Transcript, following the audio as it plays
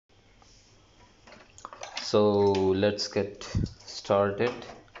So let's get started.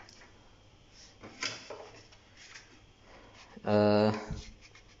 uh,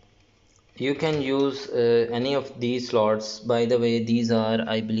 you can use any of these slots. By the way, these are,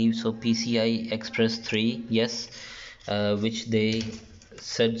 I believe so, PCI Express 3, yes, which they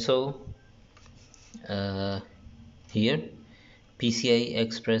said so here. PCI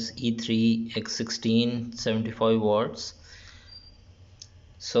Express E3 X16 75 watts.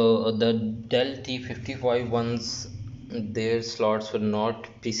 So the Dell T55 ones, their slots were not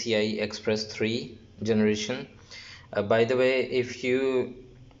PCI Express 3 generation. By the way, if you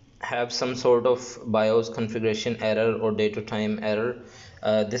have some sort of BIOS configuration error or date time error,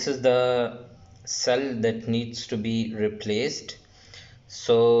 this is the cell that needs to be replaced.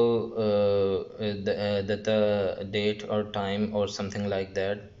 So that the date or time or something like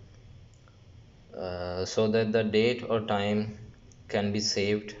that, so that the date or time can be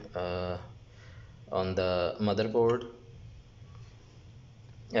saved on the motherboard,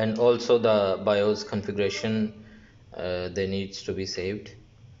 and also the BIOS configuration they needs to be saved.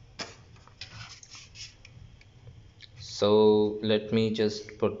 So let me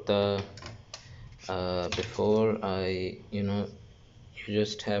just put the before I you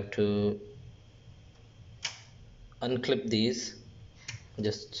just have to unclip these.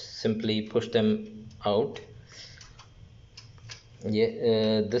 Just simply push them out.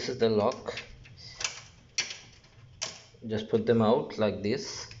 Yeah, this is the lock. Just put them out like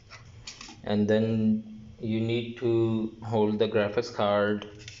this, and then you need to hold the graphics card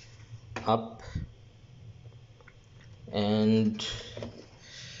up, and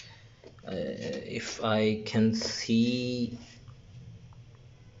if I can see,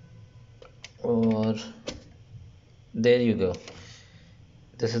 or there you go,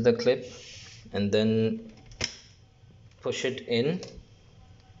 this is the clip, and then push it in.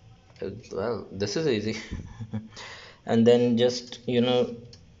 Well, this is easy. And then just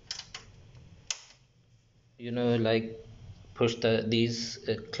like push these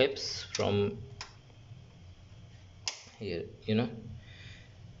clips from here,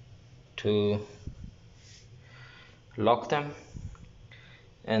 to lock them.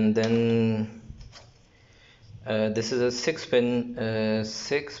 And then this is a 6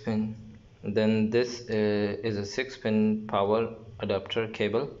 pin. Then this is a 6-pin power adapter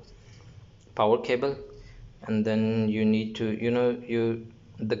power cable. And then you need to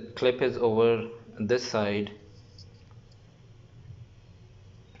the clip is over this side,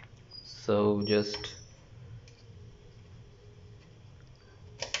 so just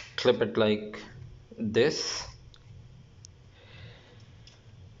clip it like this.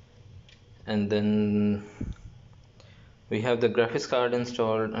 And then we have the graphics card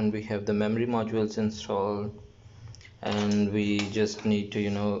installed, and we have the memory modules installed, and we just need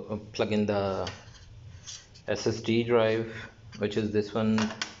to plug in the SSD drive, which is this one.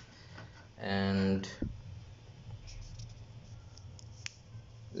 And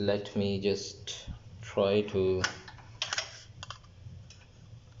let me just try to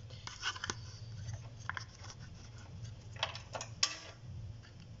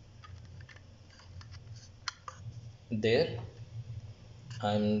there.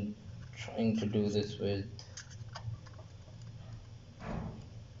 I'm trying to do this with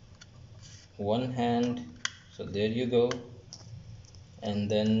one hand, so there you go. And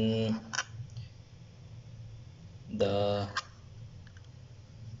then the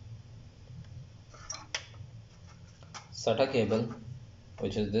SATA cable,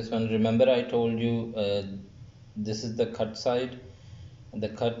 which is this one. Remember I told you this is the cut side. The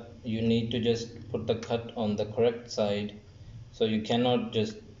cut, you need to just put the cut on the correct side, so you cannot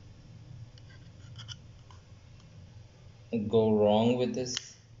just go wrong with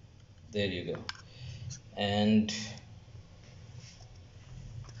this. There you go. And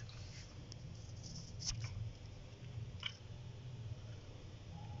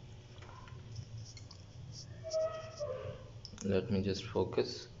let me just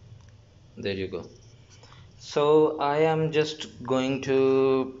focus. There you go. So I am just going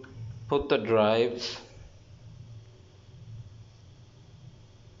to put the drives.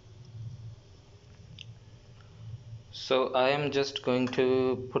 So I am just going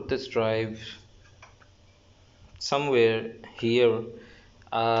to put this drive somewhere here.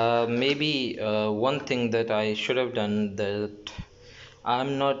 Maybe one thing that I should have done, that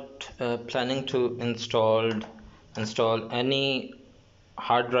I'm not planning to install any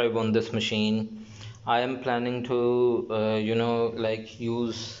hard drive on this machine. I am planning to like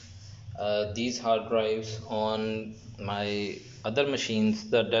use these hard drives on my other machines,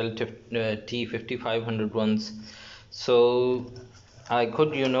 the Dell T5500 ones. So I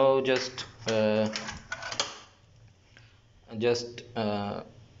could just just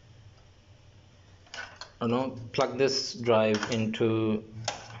plug this drive into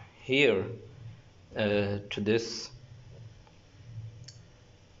here, to this.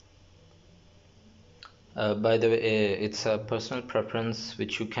 By the way, it's a personal preference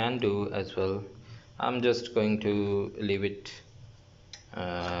which you can do as well. I'm just going to leave it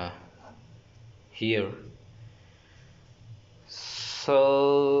uh, here.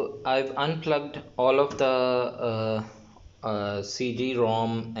 So I've unplugged all of the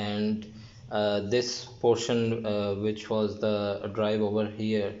CD-ROM and this portion, which was the drive over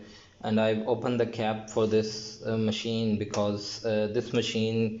here, and I've opened the cap for this machine because this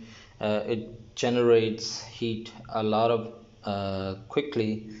machine, it generates heat a lot of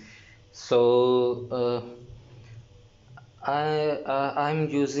quickly. So I'm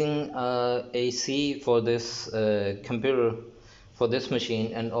using AC for this computer, for this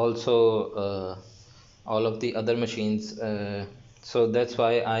machine, and also all of the other machines. So that's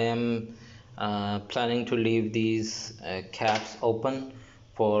why I am planning to leave these caps open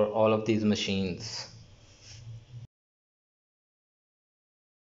for all of these machines.